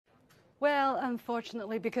Well,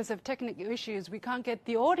 unfortunately, because of technical issues, we can't get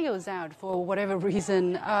the audios out for whatever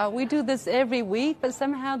reason. We do this every week, but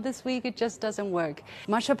somehow this week it just doesn't work.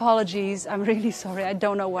 Much apologies. I'm really sorry. I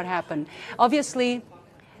don't know what happened. Obviously,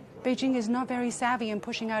 Beijing is not very savvy in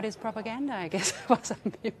pushing out its propaganda, I guess, for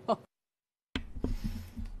some people.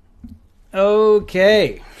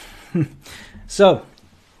 Okay. So,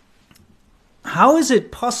 how is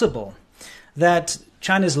it possible that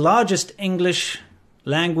China's largest English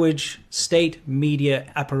language state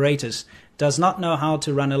media apparatus does not know how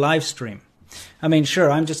to run a live stream? I mean, sure,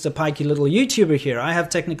 I'm just a pikey little YouTuber here. I have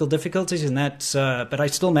technical difficulties in that, but I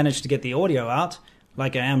still managed to get the audio out,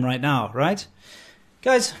 like I am right now, right?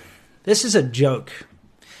 Guys, this is a joke.